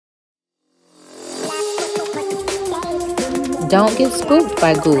Don't get spooked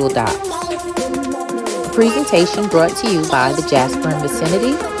by Google Docs. A presentation brought to you by the Jasper and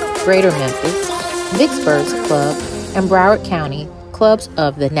Vicinity, Greater Memphis, Vicksburg's Club, and Broward County Clubs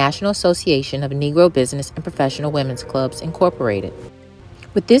of the National Association of Negro Business and Professional Women's Clubs, Incorporated.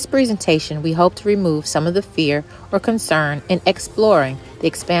 With this presentation, we hope to remove some of the fear or concern in exploring the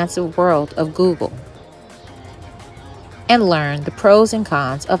expansive world of Google and learn the pros and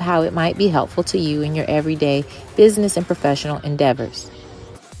cons of how it might be helpful to you in your everyday business and professional endeavors.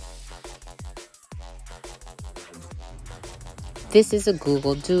 This is a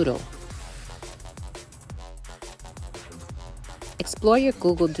Google Doodle. Explore your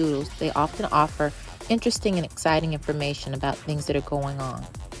Google Doodles. They often offer interesting and exciting information about things that are going on.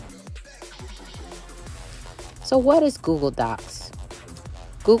 So what is Google Docs?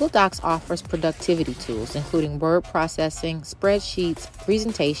 Google Docs offers productivity tools, including word processing, spreadsheets,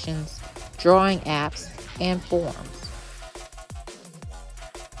 presentations, drawing apps, and forms.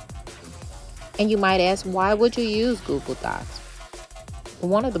 And you might ask, why would you use Google Docs?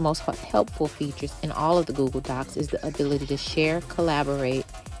 One of the most helpful features in all of the Google Docs is the ability to share, collaborate,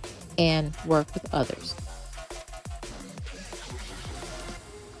 and work with others.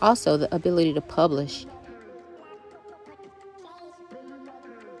 Also, the ability to publish.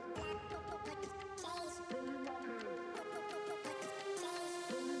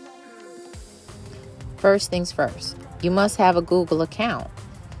 First things first, you must have a Google account.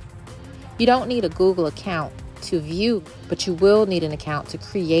 You don't need a Google account to view, but you will need an account to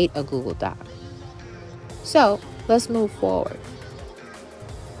create a Google Doc. So let's move forward.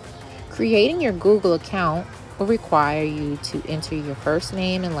 Creating your Google account will require you to enter your first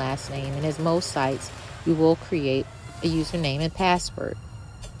name and last name, and as most sites, you will create a username and password.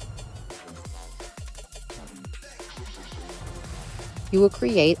 You will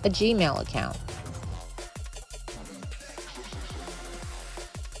create a Gmail account.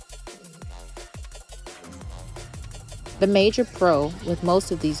 The major pro with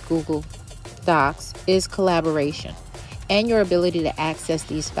most of these Google Docs is collaboration and your ability to access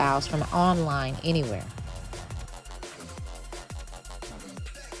these files from online anywhere.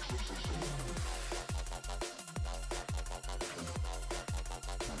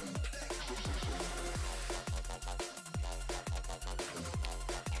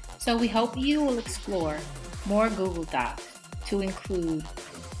 So we hope you will explore more Google Docs to include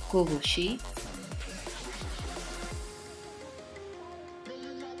Google Sheets,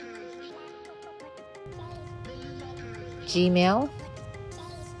 Gmail,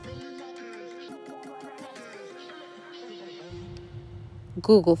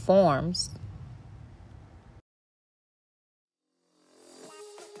 Google Forms,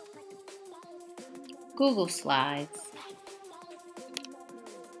 Google Slides,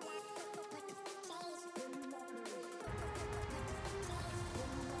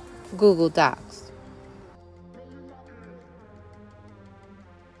 Google Docs.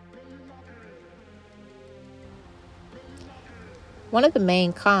 One of the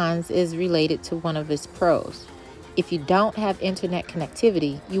main cons is related to one of its pros. If you don't have internet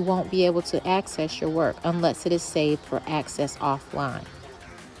connectivity, you won't be able to access your work unless it is saved for access offline.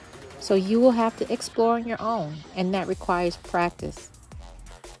 So you will have to explore on your own, and that requires practice.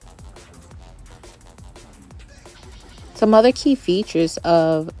 Some other key features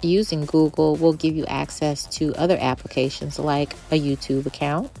of using Google will give you access to other applications like a YouTube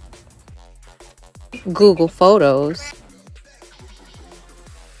account, Google Photos,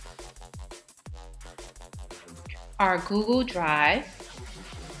 our Google Drive,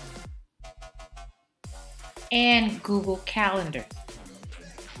 and Google Calendar.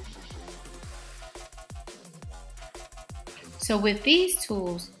 So with these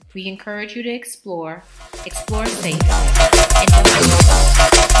tools, we encourage you to explore safely, and